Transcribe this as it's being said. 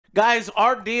Guys,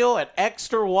 our deal at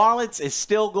Extra Wallets is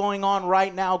still going on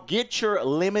right now. Get your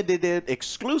limited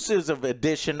exclusive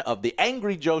edition of the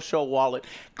Angry Joe Show wallet.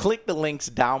 Click the links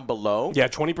down below. Yeah,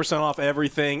 20% off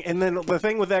everything. And then the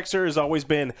thing with Extra has always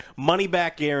been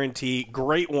money-back guarantee,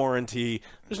 great warranty.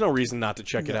 There's no reason not to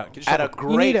check it out. At a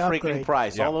great freaking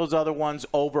price. Yeah. All those other ones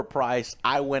overpriced.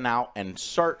 I went out and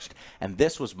searched, and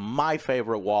this was my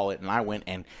favorite wallet, and I went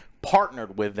and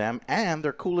partnered with them, and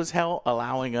they're cool as hell,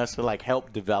 allowing us to like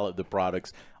help develop the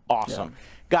products. Awesome. Yeah.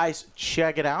 Guys,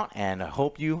 check it out, and I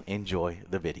hope you enjoy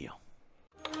the video.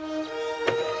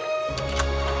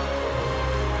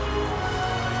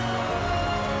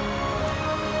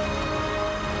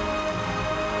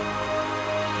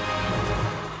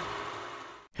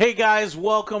 Hey guys,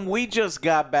 welcome. We just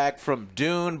got back from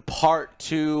Dune Part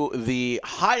 2, the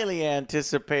highly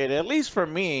anticipated, at least for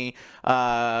me,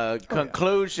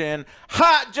 conclusion.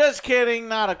 Just kidding,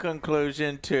 not a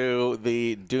conclusion to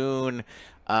the Dune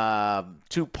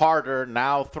two-parter,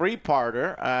 now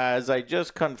three-parter. As I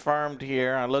just confirmed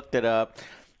here, I looked it up.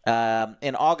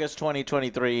 In August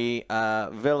 2023,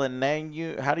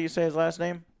 Villeneuve, how do you say his last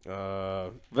name?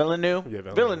 Villeneuve? Yeah,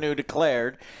 Villeneuve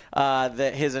declared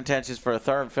that his intentions for a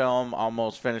third film,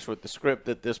 almost finished with the script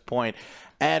at this point.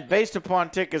 And based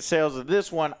upon ticket sales of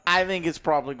this one, I think it's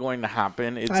probably going to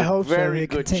happen. It's a very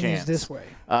good chance. This way.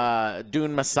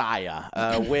 Dune Messiah,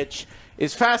 which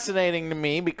is fascinating to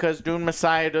me because Dune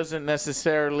Messiah doesn't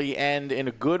necessarily end in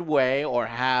a good way or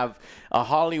have a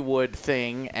Hollywood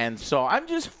thing. And so I'm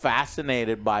just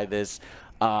fascinated by this.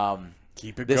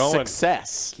 Keep it going.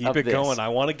 Success. Keep it going. I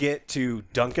want to get to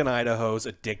Duncan Idaho's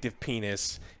addictive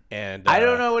penis. And I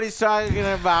don't know what he's talking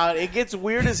about. It gets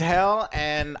weird as hell,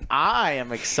 and I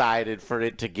am excited for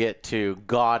it to get to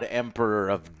God Emperor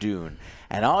of Dune.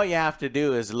 And all you have to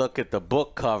do is look at the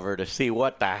book cover to see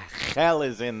what the hell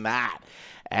is in that.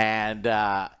 And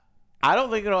I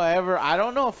don't think it'll ever. I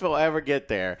don't know if it'll ever get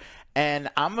there. And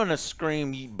I'm going to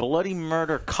scream bloody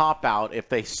murder cop-out if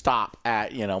they stop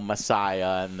at, you know,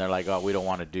 Messiah and they're like, oh, we don't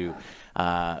want to do.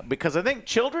 Because I think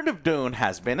Children of Dune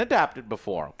has been adapted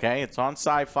before, okay? It's on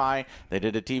sci-fi. They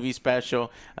did a TV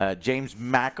special. James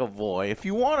McAvoy. If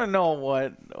you want to know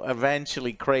what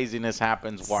eventually craziness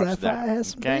happens, watch Sci-fi that.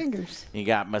 Has some bangers. You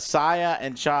got Messiah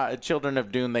and Children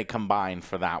of Dune. They combined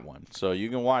for that one. So you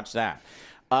can watch that.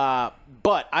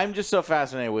 But I'm just so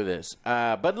fascinated with this.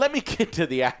 But let me get to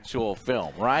the actual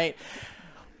film, right?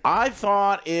 I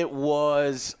thought it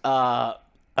was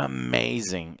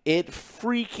amazing. It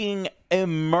freaking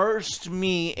immersed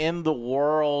me in the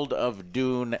world of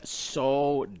Dune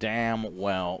so damn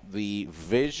well. The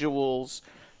visuals,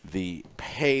 the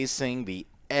pacing, the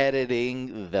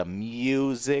editing, the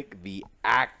music, the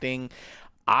acting.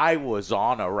 I was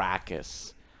on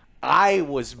Arrakis. I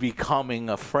was becoming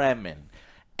a Fremen.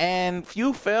 And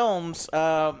few films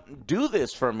do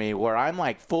this for me where I'm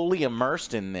like fully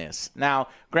immersed in this. Now,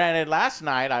 granted, last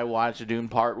night I watched Dune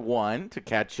Part 1 to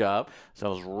catch up. So I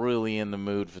was really in the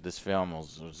mood for this film.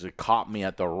 It caught me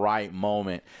at the right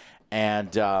moment.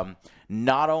 And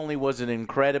not only was it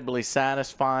incredibly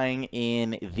satisfying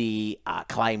in the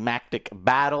climactic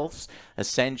battles,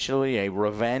 essentially a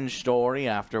revenge story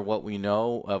after what we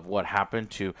know of what happened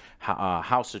to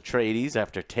House Atreides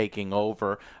after taking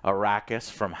over Arrakis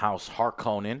from House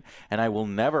Harkonnen. And I will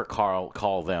never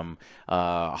call them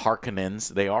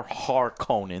Harkonnens. They are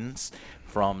Harkonnens.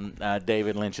 From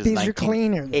David Lynch's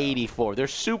 1984. They're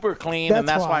super clean, and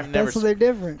that's why I'm never. That's why they're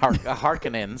different.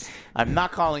 Harkonnens. I'm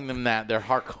not calling them that. They're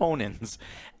Harkonnens,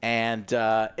 and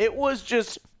it was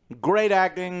just great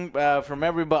acting from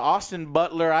everybody. Austin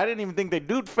Butler. I didn't even think they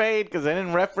would fade because they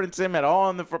didn't reference him at all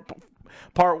in the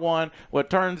Part 1. What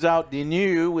turns out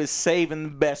Deneuve is saving the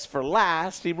best for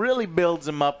last. He really builds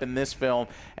him up in this film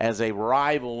as a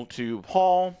rival to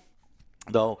Paul.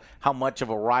 Though, how much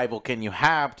of a rival can you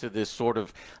have to this sort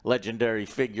of legendary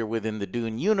figure within the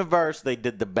Dune universe? They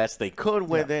did the best they could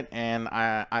with it, and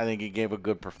I think he gave a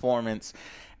good performance.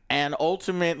 And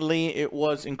ultimately, it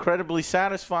was incredibly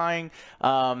satisfying.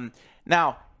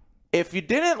 Now, if you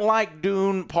didn't like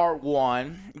Dune Part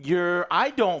 1,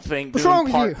 I don't think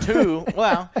Dune Part 2.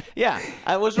 Well, yeah,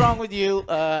 I was wrong with you.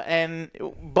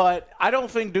 But I don't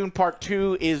think Dune Part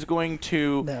 2 is going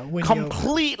to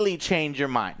completely change your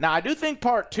mind. Now, I do think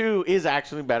Part 2 is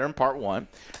actually better than Part 1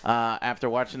 after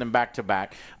watching them back to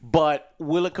back. But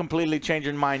will it completely change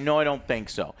your mind? No, I don't think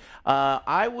so.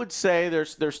 I would say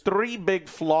there's three big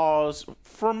flaws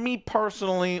for me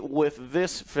personally with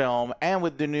this film and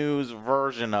with the news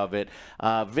version of it.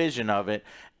 it, vision of it.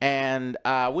 And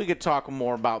we could talk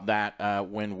more about that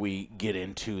when we get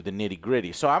into the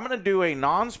nitty-gritty. So I'm going to do a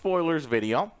non-spoilers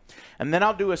video, and then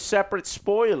I'll do a separate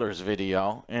spoilers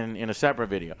video in a separate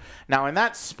video. Now, in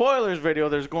that spoilers video,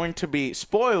 there's going to be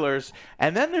spoilers,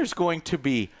 and then there's going to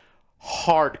be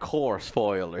hardcore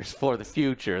spoilers for the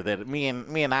future that me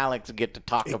and Alex get to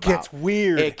talk about. It gets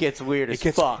weird. It gets weird as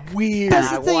fuck. Weird. And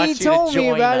That's I the thing want he you to told me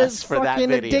join about us his for that fucking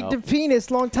video. addictive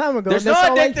penis long time ago. There's no That's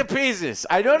all addictive penises.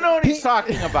 I don't know what he's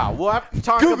talking about. We'll have to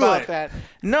talk Google about it. that.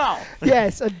 No.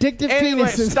 Yes, addictive Anyway,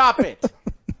 penises. stop it.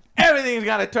 Everything's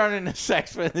got to turn into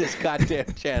sex for this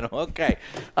goddamn channel. Okay.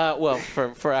 Well,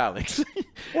 for Alex.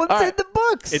 What's All in right. the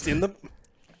books? It's in the.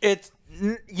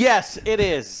 Yes, it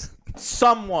is.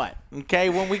 Somewhat. Okay.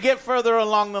 When we get further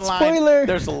along the line, Spoiler.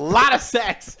 there's a lot of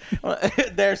sex.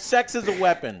 There's sex as a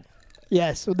weapon.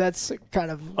 Yes, so that's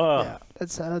kind of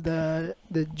that's the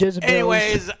Jezebel.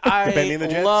 Anyways, Benny I and the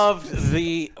Jets. loved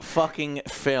the fucking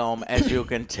film, as you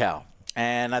can tell.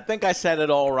 And I think I said it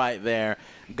all right there.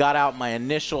 Got out my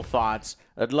initial thoughts.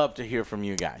 I'd love to hear from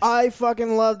you guys. I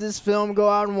fucking love this film. Go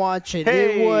out and watch it.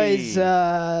 Hey. It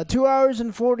was 2 hours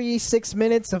and 46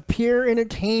 minutes of pure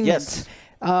entertainment. Yes.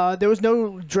 There was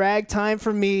no drag time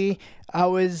for me. I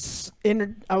was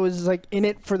like in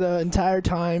it for the entire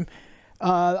time.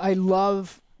 I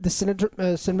love the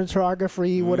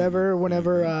cinematography, whatever.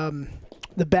 Whenever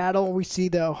the battle, we see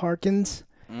the Harkins.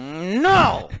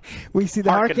 No! We see the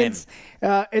Harkonnen.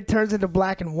 Harkins. It turns into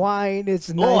black and white. It's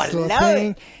a nice I little love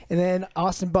thing. And then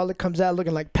Austin Butler comes out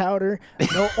looking like powder.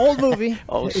 No, old movie.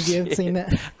 Oh, if you haven't shit. seen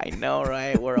that. I know,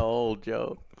 right? We're old,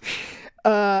 Joe.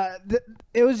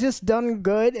 It was just done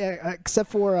good,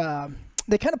 except for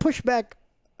they kind of pushed back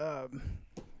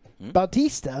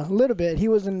Bautista a little bit. He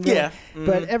wasn't, really, Yeah.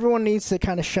 but everyone needs to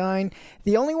kind of shine.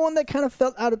 The only one that kind of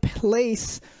felt out of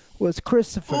place was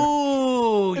Christopher.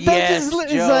 Ooh, That yes, just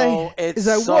is Joe. like- It is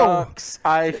like, whoa. sucks.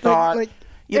 I thought, like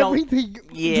you know, everything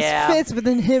yeah. just fits, but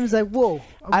then him is like, whoa.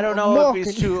 I don't know if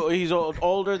walking. he's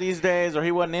older these days or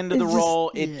he wasn't into the It's just-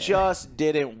 role. It yeah. just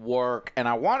didn't work, and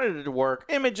I wanted it to work.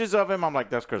 Images of him, I'm like,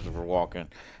 that's Christopher Walken,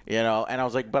 and I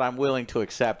was like, but I'm willing to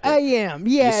accept it. I am,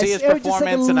 yes. see his It was just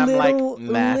performance, like and a I'm like, little,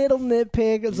 nah. little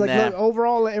nitpick. It's like, Nah. look,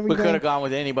 overall, We everything. could have gone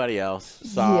with anybody else.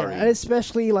 Sorry. Yeah, and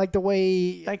especially like the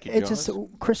way Thank you, it's just Jonas.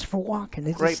 Christopher Walken.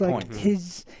 It's Great just like point.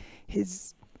 his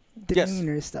Yes.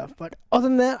 demeanor and stuff. But other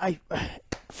than that,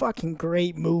 fucking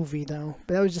great movie though.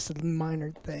 But that was just a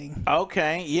minor thing.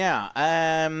 Okay, yeah.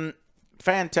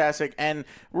 Fantastic. And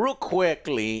real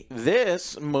quickly,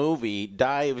 this movie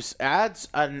adds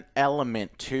an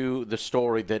element to the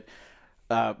story that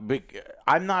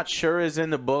I'm not sure is in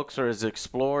the books or is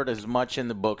explored as much in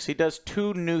the books. He does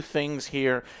two new things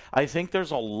here. I think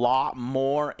there's a lot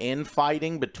more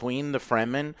infighting between the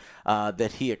Fremen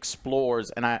that he explores,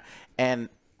 and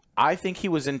I think he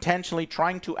was intentionally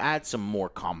trying to add some more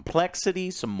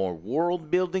complexity, some more world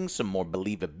building, some more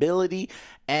believability,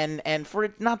 and for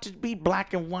it not to be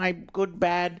black and white, good,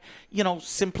 bad,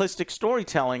 simplistic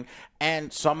storytelling.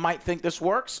 And some might think this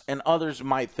works, and others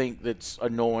might think that's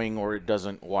annoying or it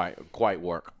doesn't quite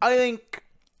work. I think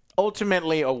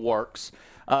ultimately it works.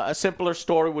 A simpler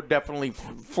story would definitely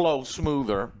flow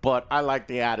smoother, but I like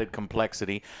the added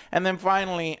complexity. And then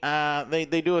finally,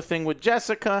 they do a thing with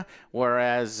Jessica,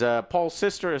 whereas Paul's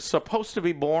sister is supposed to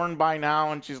be born by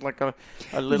now, and she's like a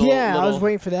little I was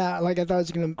waiting for that. Like I thought it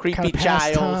was gonna creepy kind of pass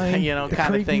child, time. The kind of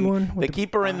creepy thing. one with They the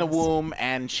keep her in the eyes. womb,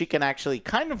 and she can actually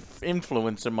kind of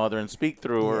influence her mother and speak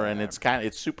through her, and it's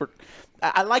super.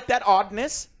 I like that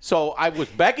oddness, so I was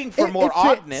begging for It more fits.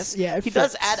 oddness. Yeah, it he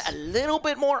does fits. add a little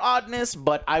bit more oddness,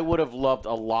 but I would have loved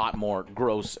a lot more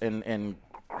gross and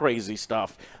crazy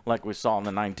stuff like we saw in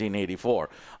the 1984.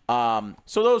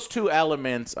 So those two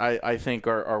elements I think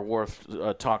are worth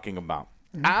talking about.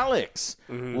 Alex,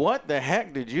 what the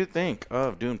heck did you think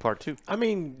of Dune Part 2? I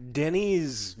mean,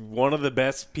 Denny's one of the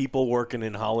best people working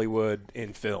in Hollywood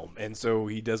in film, and so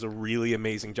he does a really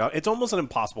amazing job. It's almost an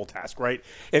impossible task, right?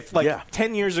 If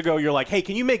 10 years ago you're like, "Hey,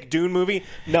 can you make Dune movie?"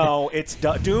 No, it's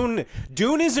Dune.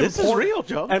 Dune is important. This is real,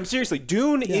 Joe. I'm seriously,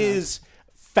 Dune is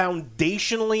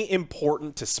foundationally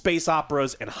important to space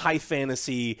operas and high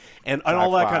fantasy and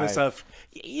all that kind of Sci-fi. stuff.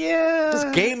 Yeah,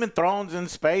 It's Game of Thrones in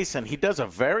space, and he does a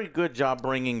very good job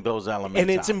bringing those elements and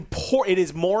it's out. important. It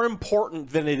is more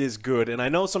important than it is good. And I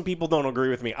know some people don't agree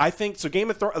with me. I think so.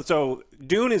 So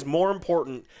Dune is more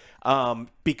important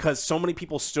because so many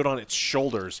people stood on its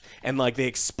shoulders and they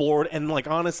explored. And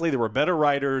honestly, there were better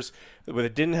writers, but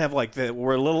it didn't have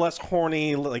were a little less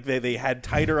horny. They had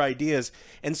tighter ideas.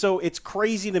 And so it's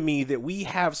crazy to me that we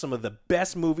have some of the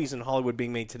best movies in Hollywood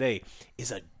being made today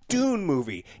is a Dune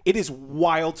movie. It is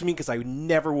wild to me because I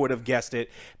never would have guessed it.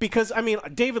 Because I mean,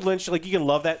 David Lynch, like you can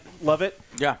love it,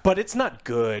 Yeah. but it's not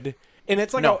good. And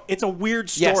it's like it's a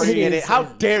weird Yes, story. it is. How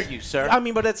dare you, sir? I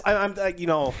mean, but they It's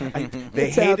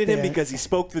out hated him there. because he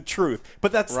spoke the truth.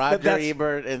 But that's Roger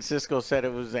Ebert and Cisco said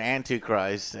it was the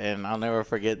Antichrist, and I'll never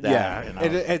forget that.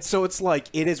 yeah. And so it's like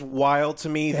it is wild to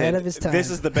me Ahead that of his time. this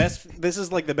is the best. This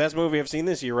is like the best movie I've seen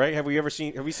this year, right? Have you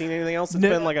seen anything else that's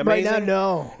been like Right amazing? now,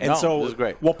 no. And No, so this is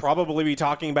great. we'll probably be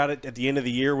talking about it at the end of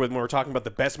the year when we're talking about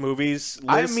the best movies.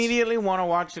 I list. immediately want to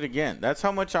watch it again. That's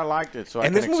how much I liked it. So And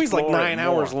I this can movie's like explore it 9 more.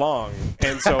 hours long,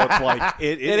 and so it's like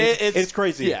it's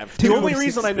crazy. yeah, the only 2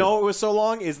 reason I hours. know it was so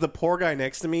long is the poor guy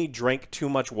next to me drank too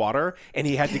much water, and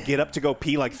he had to get up to go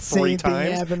pee like 3 Same thing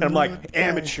times. happened And I'm like, with the guy.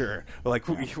 amateur. Like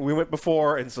we went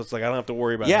before, and so it's like I don't have to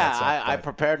worry about Yeah, that stuff. I but-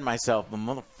 prepared myself. The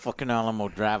motherfucking Alamo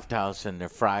Draft House and their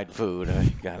fried food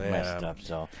got messed up.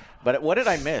 So, but what did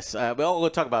I miss? We'll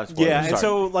talk about it. Yeah, and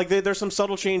so like there's some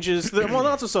subtle changes. Well,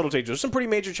 not so subtle changes. There's some pretty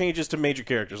major changes to major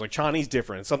characters. Like Chani's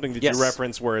different. It's something that Yes. you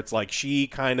reference where it's like she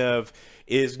kind of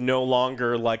is no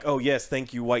longer like, oh yes,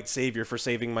 thank you, white savior, for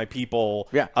saving my people.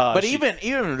 Yeah, but she-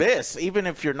 even this, even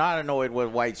if you're not annoyed with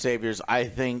white saviors, I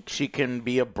think she can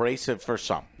be abrasive for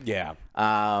some. yeah.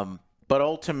 But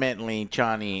ultimately,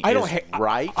 Chani I don't is hate-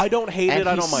 right. I don't hate and it.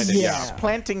 I don't mind it. He's Yeah.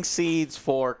 planting seeds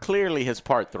for clearly his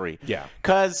part 3. Yeah.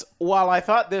 Because while I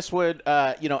thought this would,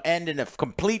 end in a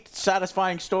complete,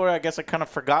 satisfying story, I guess I kind of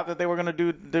forgot that they were going to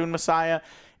do Dune Messiah.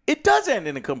 It does end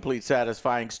in a complete,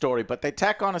 satisfying story, but they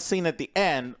tack on a scene at the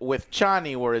end with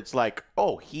Chani where it's like,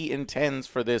 oh, he intends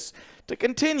for this to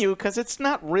continue because it's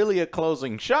not really a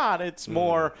closing shot. It's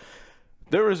more...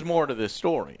 There is more to this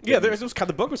story. Yeah,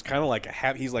 the book was kind of like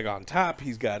he's like on top.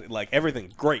 He's got like everything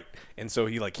great, and so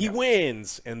he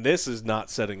wins. And this is not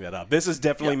setting that up. This is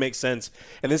definitely makes sense.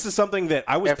 And this is something that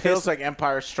I was It pissed. feels like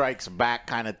Empire Strikes Back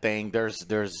kind of thing. There's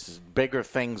bigger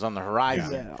things on the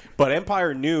horizon. Yeah. But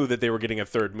Empire knew that they were getting a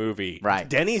third movie. Right.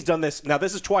 Denny's done this. Now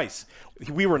this is twice.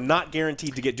 We were not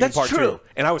guaranteed to get Dune That's Part true. 2,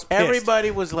 and I was pissed.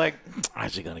 Everybody was like,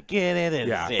 "Is he gonna get it?" And,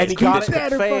 Yeah. and And he got it.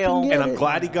 Better Fail. fucking get And I'm it.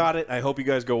 glad he got it. I hope you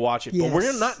guys go watch it. But we're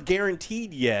Yes. not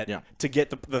guaranteed yet Yeah. to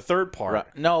get the third part. Right.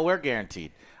 No, we're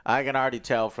guaranteed. I can already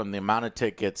tell from the amount of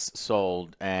tickets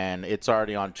sold, and it's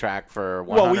already on track for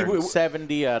Well,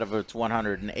 170 out of its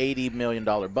 $180 million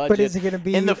budget. is it gonna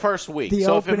be in the first week? the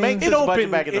So if it opening? makes It its budget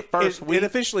opened back in the first it week,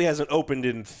 officially hasn't opened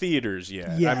in theaters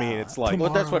yet. Yeah, I mean, it's like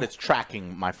tomorrow. well, that's what it's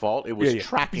tracking. My fault. It was Yeah, yeah.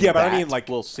 tracking. Yeah, but I that. mean, like-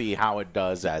 we'll see how it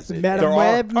does as it. Madam There are-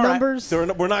 Web all right. numbers. we're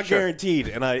not Sure. guaranteed,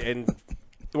 and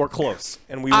we're close.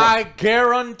 And we I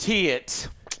guarantee it.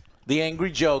 The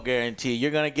Angry Joe guarantee. You're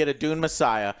going to get a Dune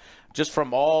Messiah just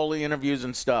from all the interviews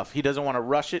and stuff. He doesn't want to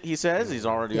rush it, he says. He's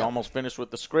already almost finished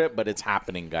with the script, but it's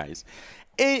happening, guys.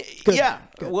 Yeah.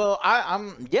 Well,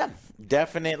 I'm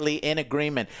definitely in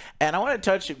agreement. And I want to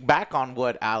touch back on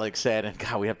what Alex said, and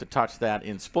God, we have to touch that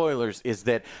in spoilers, is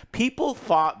that people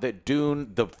thought that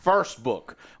Dune, the first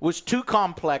book, was too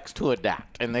complex to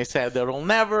adapt. And they said that it'll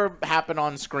never happen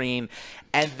on screen.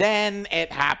 And then it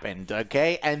happened,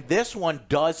 okay? And this one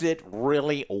does it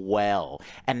really well.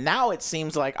 And now it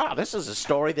seems like, oh, this is a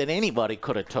story that anybody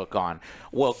could have took on.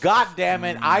 Well, God damn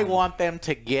it, I want them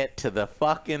to get to the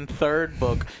fucking third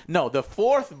book. No, the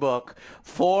fourth book.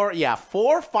 4,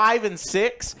 5, and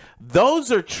 6.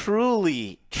 Those are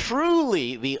truly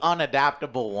the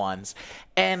unadaptable ones.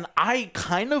 And I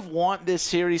kind of want this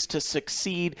series to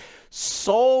succeed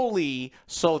solely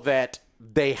so that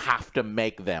they have to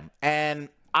make them. And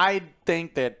I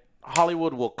think that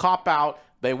Hollywood will cop out.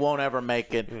 They won't ever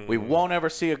make it. We won't ever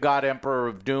see a God Emperor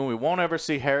of Dune. We won't ever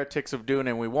see Heretics of Dune.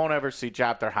 And we won't ever see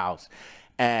Chapter House.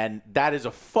 And that is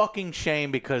a fucking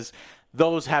shame because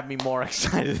those have me more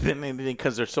excited than anything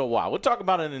because they're so wild. We'll talk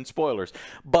about it in spoilers.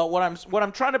 But what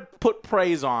I'm trying to put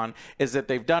praise on is that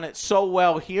they've done it so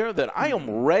well here that I am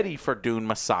ready for Dune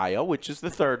Messiah, which is the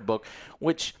third book,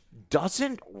 which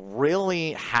doesn't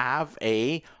really have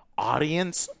a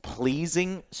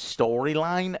audience-pleasing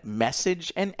storyline,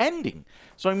 message, and ending.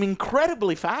 So I'm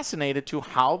incredibly fascinated to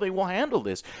how they will handle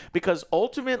this because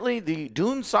ultimately the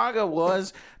Dune saga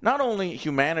was not only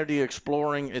humanity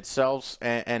exploring itself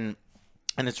and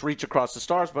its reach across the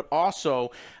stars, but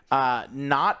also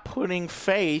not putting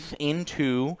faith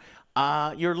into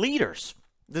your leaders.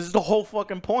 This is the whole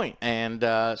fucking point. And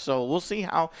so we'll see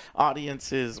how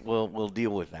audiences will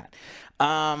deal with that.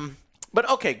 But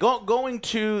okay, going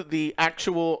to the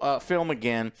actual film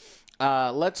again,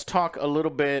 let's talk a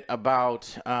little bit about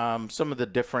some of the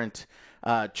different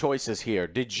choices here.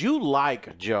 Did you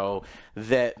like, Joe,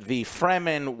 that the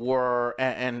Fremen were,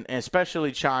 and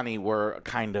especially Chani, were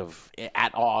kind of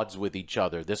at odds with each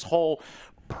other? This whole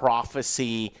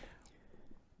prophecy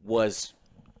was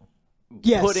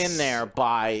Yes. put in there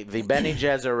by the Bene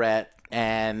Gesserit.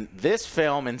 And this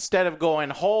film, instead of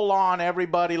going, hold on,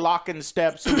 everybody, locking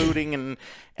steps, saluting,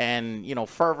 and you know,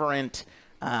 fervent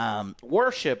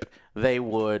worship, they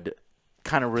would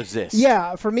kind of resist.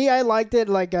 Yeah, for me, I liked it.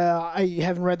 Like, I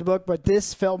haven't read the book, but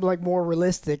this felt like more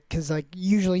realistic because, like,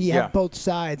 usually you have both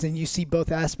sides and you see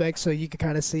both aspects, so you can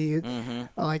kind of see it.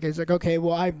 Like, it's like, okay,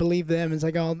 well, I believe them. It's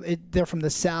like, oh, they're from the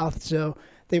South, so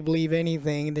they believe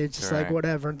anything. They're just like,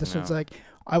 whatever. This one's like,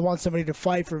 I want somebody to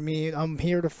fight for me. I'm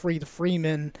here to free the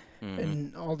freemen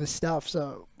and all this stuff.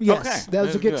 So, yes, that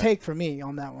was a good take for me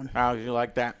on that one. How did you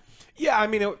like that? Yeah, I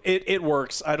mean, it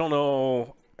works. I don't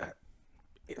know.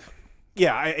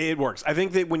 Yeah, it works. I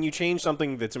think that when you change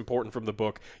something that's important from the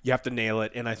book, you have to nail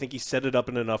it, and I think he set it up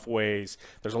in enough ways.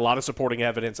 There's a lot of supporting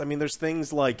evidence. I mean, there's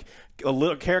things like a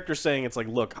little character saying, it's like,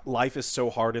 look, life is so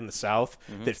hard in the South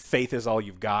that faith is all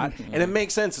you've got, and it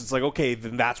makes sense. It's like, okay,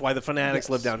 then that's why the fanatics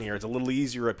live down here. It's a little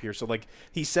easier up here. So, like,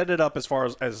 he set it up as far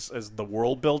as the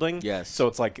world building. Yes. So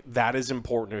it's like, that is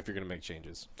important if you're going to make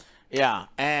changes. Yeah,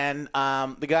 and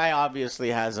the guy obviously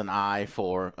has an eye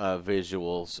for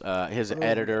visuals. His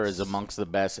editor is amongst the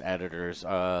best editors.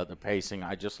 The pacing,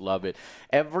 I just love it.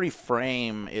 Every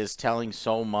frame is telling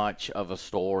so much of a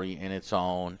story in its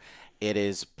own. It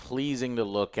is pleasing to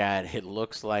look at. It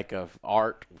looks like a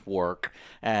artwork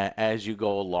as you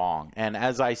go along. And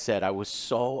as I said, I was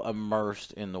so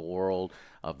immersed in the world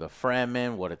of the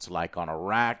Fremen, what it's like on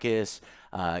Arrakis,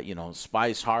 you know,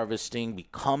 spice harvesting,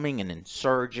 becoming an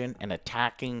insurgent and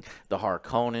attacking the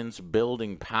Harkonnens,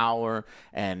 building power,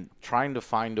 and trying to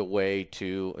find a way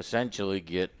to essentially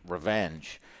get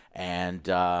revenge.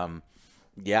 And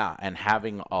yeah, and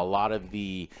having a lot of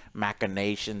the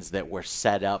machinations that were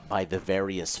set up by the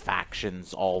various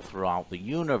factions all throughout the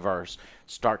universe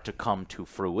start to come to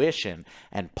fruition.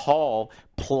 And Paul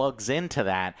plugs into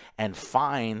that and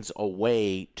finds a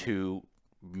way to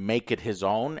make it his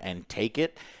own and take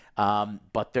it.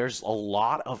 But there's a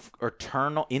lot of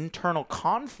internal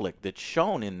conflict that's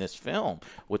shown in this film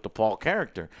with the Paul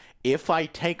character. If I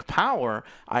take power,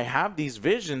 I have these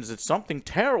visions that something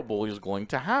terrible is going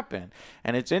to happen.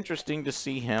 And it's interesting to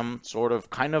see him sort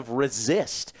of kind of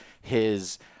resist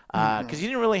his... Because you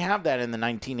didn't really have that in the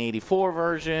 1984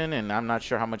 version, and I'm not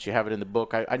sure how much you have it in the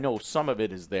book. I know some of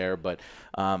it is there, but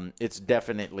it's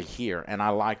definitely here. And I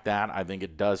like that. I think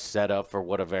it does set up for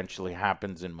what eventually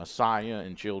happens in Messiah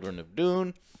and Children of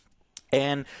Dune.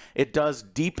 And it does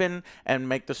deepen and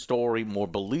make the story more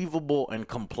believable and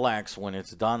complex when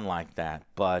it's done like that.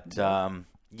 But,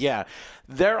 yeah,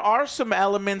 there are some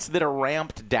elements that are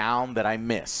ramped down that I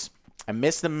miss. I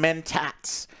miss the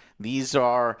mentats. These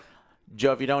are...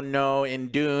 Joe, if you don't know, in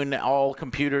Dune, all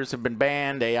computers have been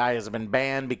banned. AI has been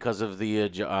banned because of the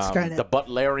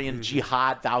Butlerian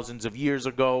jihad thousands of years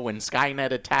ago when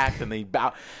Skynet attacked and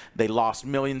they lost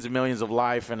millions and millions of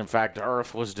life. And, in fact,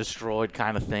 Earth was destroyed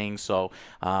kind of thing. So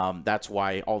that's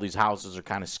why all these houses are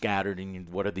kind of scattered. And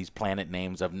what are these planet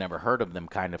names? I've never heard of them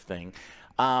kind of thing.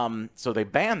 So they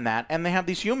banned that. And they have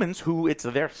these humans who it's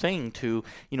their thing to,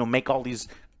 you know, make all these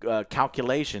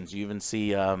calculations. You even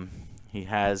see he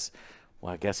has...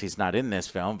 Well, I guess he's not in this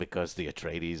film because the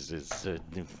Atreides is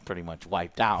pretty much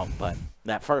wiped out. But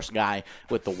that first guy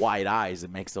with the white eyes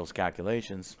that makes those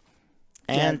calculations.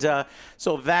 And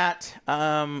so that,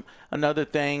 another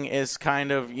thing is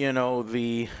kind of, you know,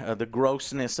 the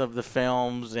grossness of the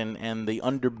films and the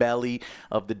underbelly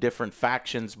of the different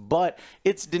factions. But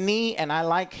it's Denis, and I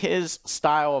like his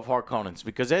style of Harkonnens.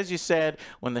 Because as you said,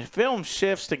 when the film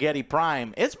shifts to Getty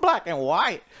Prime, it's black and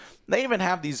white. They even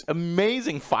have these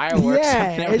amazing fireworks.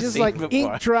 I've never it's just seen like before.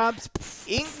 ink drops.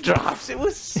 Ink drops. It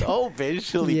was so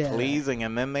visually pleasing.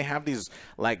 And then they have these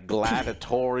like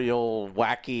gladiatorial,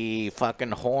 wacky,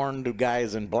 fucking horned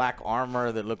guys in black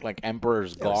armor that look like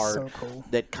Emperor's Guard so cool.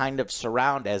 that kind of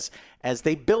surround as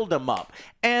they build them up.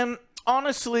 And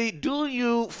honestly, do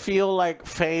you feel like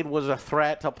Fade was a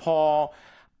threat to Paul?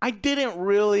 I didn't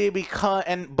really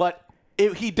but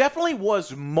he definitely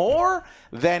was more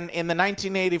than in the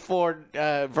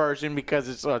 1984 version because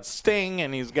it's on Sting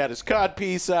and he's got his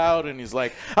codpiece out and he's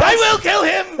like, I will kill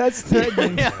him! That's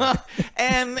threatening.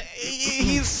 And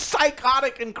he's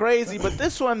psychotic and crazy, but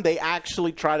this one they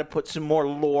actually try to put some more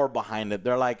lore behind it.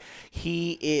 They're like,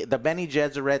 the Bene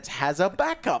Gesserit has a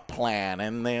backup plan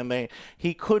and then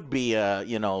he could be,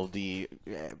 you know, the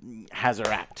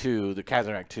Hazarak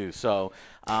 2. So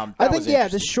I think,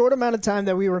 the short amount of time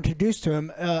that we were introduced to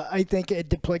him, I think it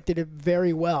depicted it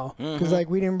very well. Because,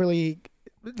 like, we didn't really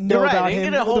know about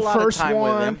him the first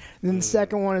one. Then the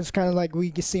second one is kind of like,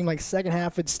 we seem like second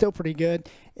half, it's still pretty good.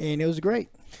 And it was great.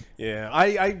 Yeah,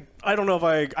 I don't know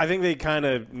if I think they kind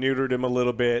of neutered him a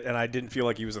little bit, and I didn't feel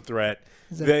like he was a threat.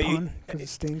 Is that a pun? 'Cause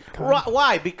it's stink pun?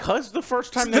 Why? Because the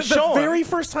first time they The show him, very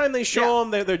first time they show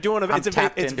him, they're doing I'm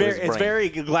tapped into his it's brain. very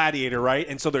Gladiator, right?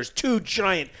 And so there's two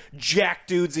giant jack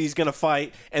dudes he's gonna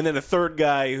fight, and then a third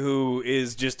guy who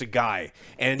is just a guy,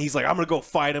 and he's like, I'm gonna go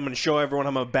fight him and show everyone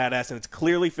I'm a badass, and it's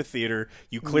clearly for theater.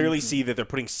 You clearly see that they're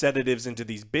putting sedatives into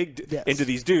these into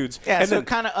these dudes. Yeah, and so then, it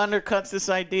kind of undercuts this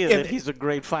idea and- that he's a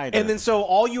great fighter. And then so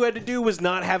all you had to do was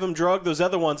not have him drug those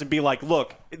other ones and be like,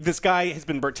 look, this guy has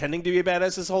been pretending to be a badass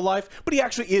his whole life, but he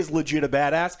actually is legit a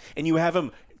badass, and you have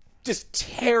him just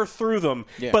tear through them.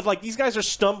 Yeah. But like these guys are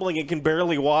stumbling and can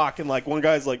barely walk, and like one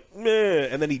guy's like, meh,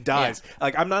 and then he dies. Yeah.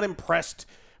 Like I'm not impressed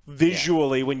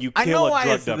visually when you I kill know a why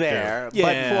drugged it's up there, dude.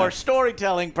 but for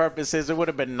storytelling purposes, it would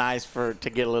have been nice to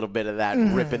get a little bit of that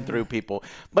ripping through people.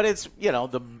 But it's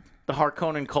the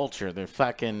Harkonnen culture. They're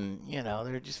fucking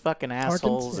they're just fucking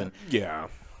assholes and yeah.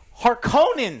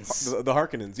 Harkonnens. The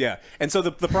Harkonnens, yeah. And so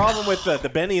the problem with the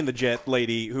Benny and the Jet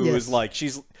lady, who is like,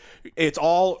 it's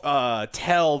all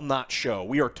tell, not show.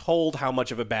 We are told how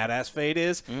much of a badass Fate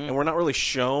is, and we're not really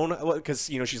shown, because,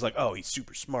 she's like, oh, he's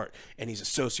super smart, and he's a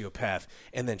sociopath,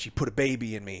 and then she put a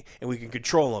baby in me, and we can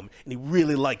control him, and he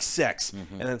really likes sex.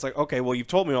 And then it's like, okay, well, you've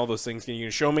told me all those things. Can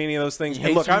you show me any of those things? He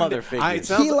And hates look, mother figures.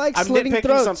 He likes I'm slitting nitpicking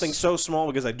throats. something so small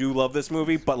because I do love this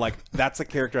movie, but like that's a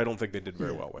character I don't think they did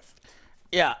very well with.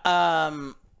 Yeah.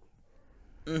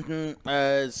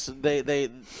 So they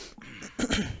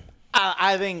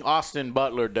I think Austin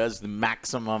Butler does the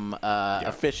maximum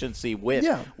efficiency with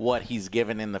what he's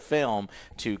given in the film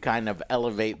to kind of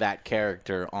elevate that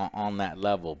character on that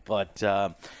level. But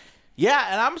yeah,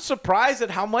 and I'm surprised at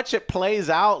how much it plays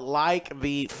out like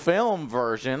the film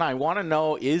version. I want to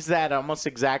know, is that almost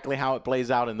exactly how it plays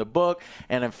out in the book?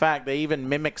 And in fact, they even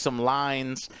mimic some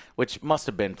lines, which must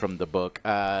have been from the book,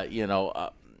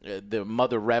 the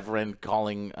Mother Reverend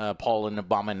calling Paul an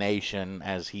abomination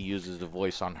as he uses the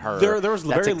voice on her.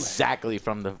 That's exactly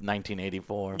from the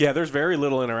 1984. Yeah, there's very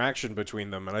little interaction between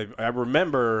them, and I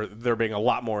remember there being a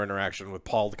lot more interaction with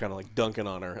Paul kind of like dunking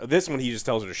on her. This one, he just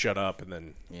tells her to shut up, and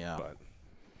then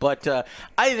But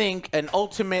I think an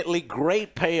ultimately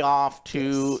great payoff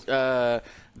to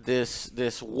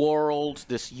this world,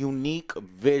 this unique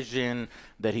vision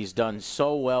that he's done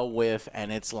so well with,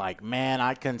 and it's like, man,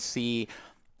 I can see.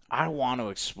 I want to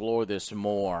explore this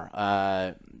more,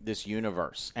 this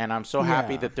universe. And I'm so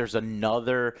happy that there's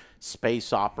another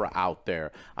space opera out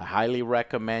there. I highly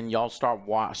recommend y'all start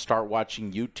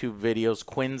watching YouTube videos.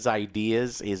 Quinn's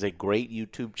Ideas is a great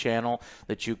YouTube channel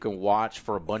that you can watch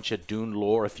for a bunch of Dune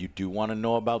lore if you do want to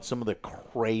know about some of the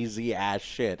crazy ass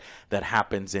shit that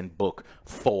happens in book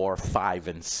 4, 5,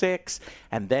 and 6.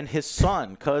 And then his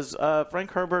son, because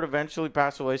Frank Herbert eventually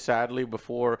passed away sadly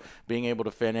before being able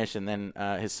to finish, and then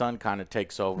his son kind of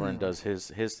takes over and does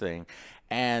his thing.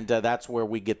 And that's where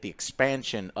we get the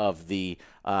expansion of the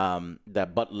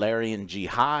Butlerian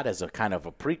Jihad as a kind of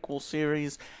a prequel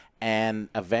series, and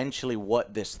eventually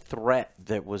what this threat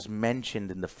that was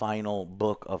mentioned in the final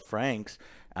book of Frank's,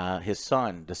 his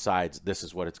son decides this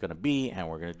is what it's going to be, and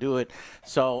we're going to do it.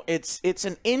 So it's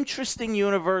an interesting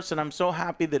universe, and I'm so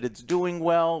happy that it's doing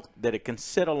well, that it can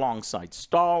sit alongside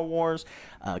Star Wars,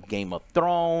 Game of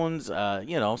Thrones,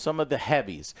 some of the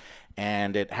heavies.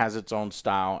 And it has its own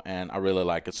style, and I really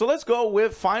like it. So let's go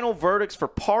with final verdicts for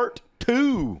part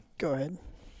 2. Go ahead.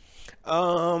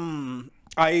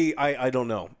 I don't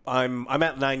know. I'm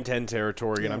at 9-10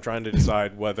 territory, and I'm trying to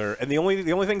decide whether. And the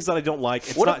only things that I don't like.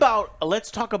 Let's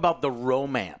talk about the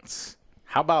romance.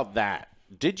 How about that?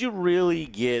 Did you really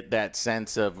get that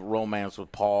sense of romance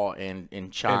with Paul and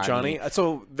Chani? And Johnny.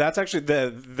 So that's actually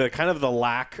the kind of the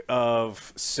lack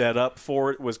of setup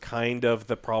for it was kind of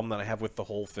the problem that I have with the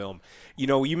whole film.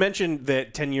 You mentioned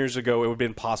that 10 years ago it would have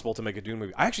been possible to make a Dune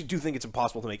movie. I actually do think it's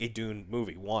impossible to make a Dune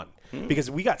movie,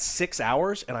 because we got 6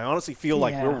 hours, and I honestly feel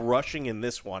like we're rushing in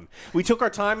this one. We took our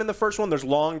time in the first one. There's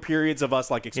long periods of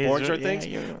us like exploring certain things,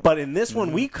 but in this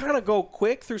one we kind of go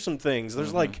quick through some things.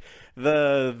 There's like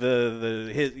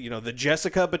the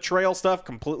Jessica betrayal stuff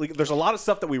completely. There's a lot of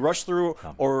stuff that we rush through,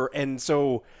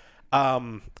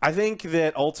 I think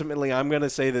that ultimately I'm going to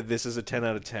say that this is a 10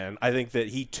 out of 10. I think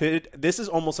that this is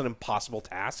almost an impossible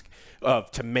task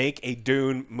to make a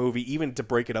Dune movie, even to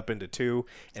break it up into 2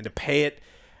 and to pay it.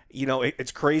 you know,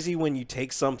 it's crazy when you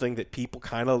take something that people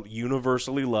kind of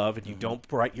universally love and you don't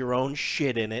write your own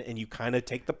shit in it, and you kind of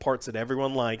take the parts that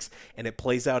everyone likes and it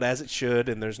plays out as it should,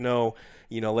 and there's no,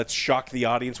 you know, let's shock the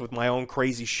audience with my own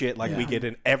crazy shit like we get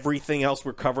in everything else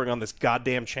we're covering on this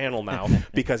goddamn channel now.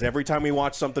 Because every time we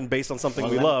watch something based on something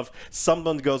we love,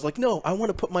 someone goes like, no, I want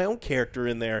to put my own character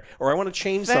in there, or I want to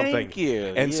change something. Thank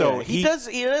you. And so he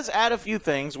does add a few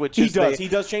things, which he does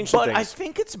change some things. But I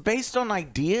think it's based on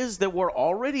ideas that were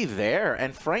already there,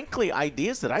 and frankly,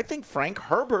 ideas that I think Frank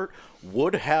Herbert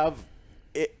would have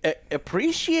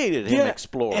appreciated him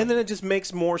exploring. And then it just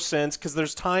makes more sense because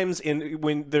there's times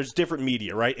when there's different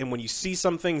media, right? And when you see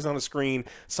some things on the screen,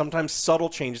 sometimes subtle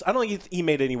changes. I don't think he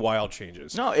made any wild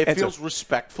changes. No, it feels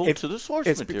respectful to the source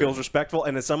material. It feels respectful,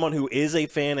 and as someone who is a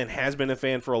fan and has been a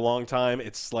fan for a long time,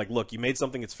 it's like, look, you made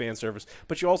something that's fan service,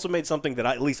 but you also made something that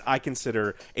at least I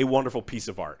consider a wonderful piece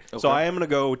of art. Okay. So I am going to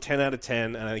go 10 out of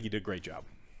 10, and I think you did a great job.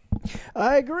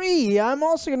 I agree. I'm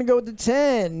also going to go with the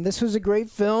 10. This was a great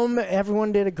film.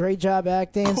 Everyone did a great job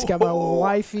acting. It's got my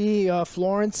wifey,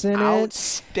 Florence, in it.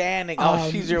 Outstanding.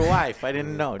 Oh, she's your wife. I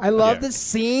didn't know. I love the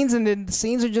scenes, and the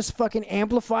scenes are just fucking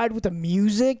amplified with the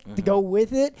music to go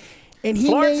with it. And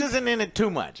Florence isn't in it too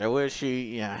much. I wish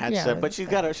she had said, but she's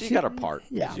got her part.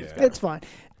 Yeah, it's fine.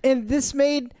 And this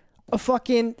made a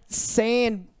fucking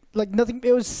sand. Like nothing,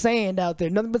 it was sand out there,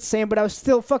 nothing but sand. But I was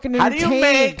still fucking entertained. How do you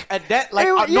make a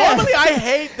normally I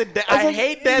hate I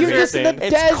hate desert. You're just in the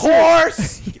it's desert.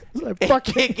 Coarse.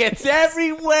 Like, it gets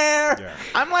everywhere. Yeah.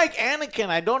 I'm like Anakin.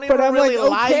 I don't even really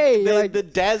like the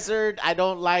desert. I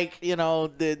don't like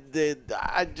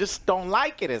I just don't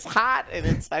like it. It's hot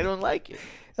and I don't like it.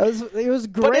 It was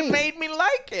great. But it made me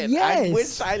like it. Yes. I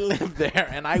wish I lived there,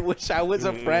 and I wish I was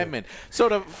a Fremen.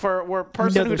 So for a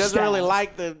person who doesn't really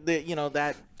like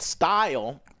that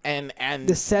style, and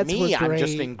the sets me, were I'm great.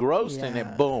 just engrossed in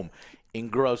it. Boom,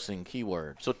 engrossing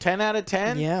keyword. So 10 out of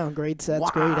 10. Yeah, great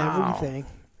sets, great everything.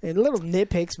 And little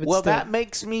nitpicks, but well, still. that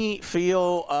makes me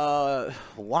feel,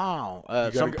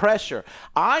 some pressure.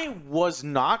 I was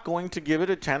not going to give it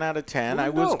a 10 out of 10. I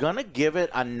was going to give it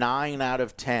a 9 out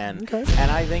of 10. Okay. And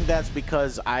I think that's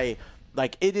because it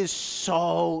is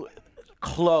so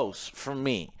close for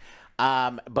me.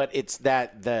 But it's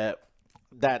that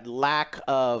lack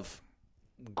of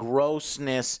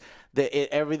grossness.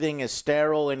 Everything is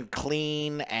sterile and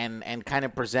clean and kind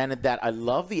of presented that. I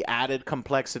love the added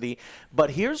complexity.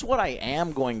 But here's what I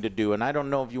am going to do, and I don't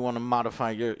know if you want to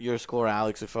modify your score,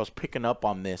 Alex, if I was picking up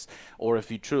on this, or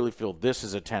if you truly feel this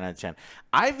is a 10 out of 10.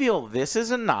 I feel this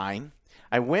is a 9.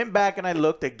 I went back and I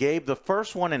looked at Gabe, the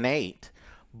first one, an 8.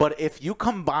 But if you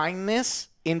combine this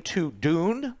into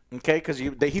Dune, okay, because he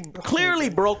clearly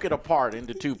broke it apart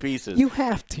into two pieces. You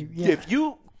have to, yeah. If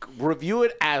you review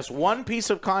it as one piece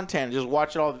of content, just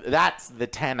watch it all, that's the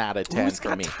 10 out of 10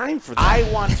 for me. Time for that?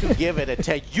 I want to give it a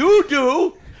 10. You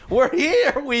do. We're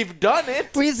here. We've done it.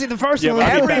 We see the first one.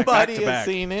 Everybody has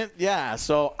seen it. Yeah,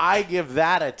 so I give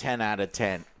that a 10 out of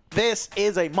 10. This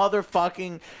is a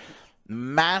motherfucking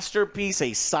masterpiece,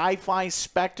 a sci-fi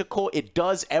spectacle. It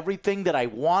does everything that I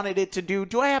wanted it to do.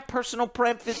 Do I have personal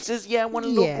preferences? Yeah, I want a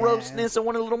little grossness. I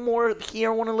want a little more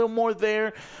here. I want a little more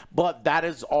there. But that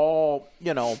is all,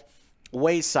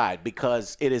 wayside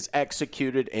because it is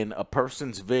executed in a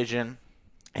person's vision.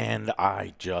 And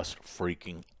I just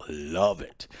freaking love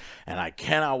it. And I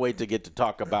cannot wait to get to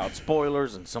talk about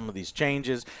spoilers and some of these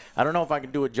changes. I don't know if I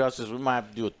can do it justice. We might have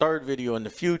to do a third video in the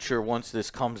future once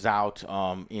this comes out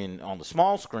on the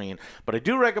small screen. But I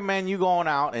do recommend you going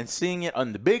out and seeing it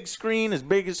on the big screen, as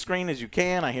big a screen as you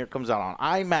can. I hear it comes out on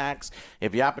IMAX.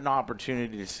 If you have an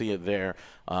opportunity to see it there,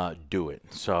 do it.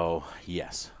 So,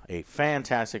 yes, a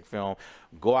fantastic film.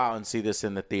 Go out and see this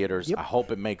in the theaters. Yep. I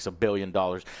hope it makes $1 billion.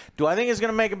 Do I think it's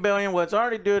going to make $1 billion? Well, it's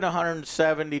already doing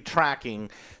 170 tracking,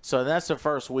 so that's the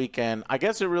first weekend. I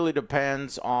guess it really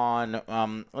depends on.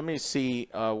 Let me see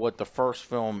what the first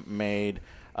film made.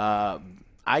 I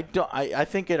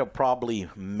think it'll probably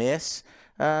miss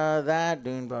that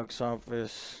Dune box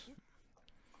office.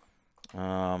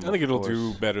 I think it'll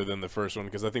do better than the first one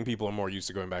because I think people are more used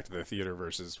to going back to the theater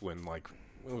versus when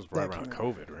it was right around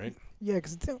COVID, right? Yeah,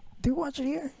 because do you watch it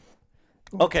here?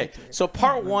 Okay, so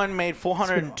part one made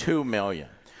 $402 million.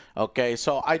 Okay,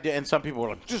 so I did, and some people were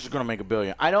like, "This is gonna make $1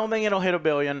 billion." I don't think it'll hit $1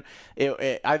 billion.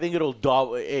 I think it'll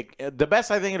double. The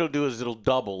best I think it'll do is it'll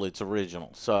double its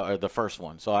original. So the first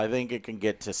one. So I think it can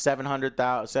get to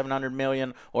 700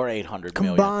 million or 800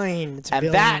 million combined. It's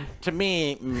and that to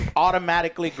me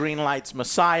automatically greenlights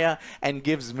Messiah and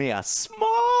gives me a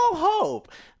small hope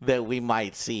that we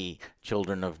might see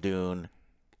Children of Dune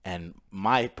and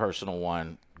my personal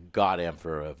one, God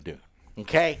Emperor of Dune.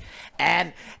 Okay,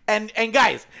 and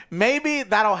guys, maybe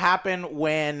that'll happen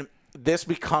when this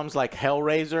becomes like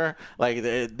Hellraiser. Like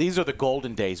these are the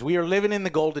golden days. We are living in the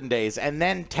golden days, and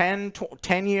then 10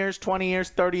 years, 20 years,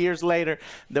 30 years later,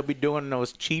 they'll be doing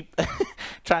those cheap,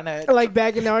 trying to like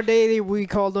back in our day, we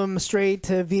called them straight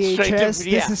to VHS.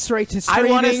 This is straight to streaming.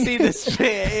 I want to see this.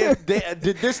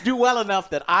 Did this do well enough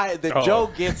that Joe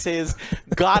gets his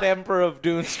God Emperor of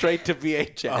Dune straight to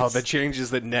VHS? Oh, the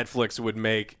changes that Netflix would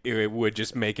make, it would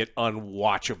just make it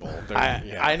unwatchable.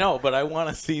 I know, but I want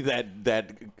to see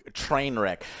that train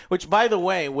wreck. Which, by the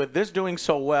way, with this doing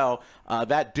so well,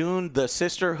 that Dune, the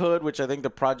Sisterhood, which I think the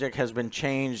project has been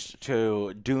changed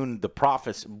to Dune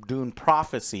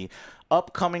Prophecy,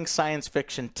 upcoming science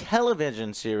fiction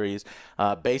television series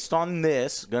based on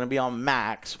this, going to be on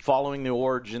Max, following the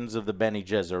origins of the Bene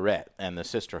Gesserit and the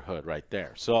Sisterhood right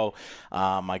there. So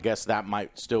I guess that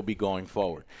might still be going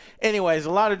forward. Anyways,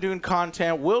 a lot of Dune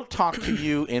content. We'll talk to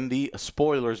you in the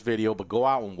spoilers video, but go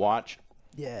out and watch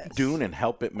Dune and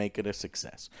help it make it a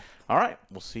success. All right,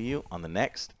 we'll see you on the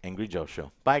next Angry Joe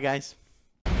Show. Bye, guys.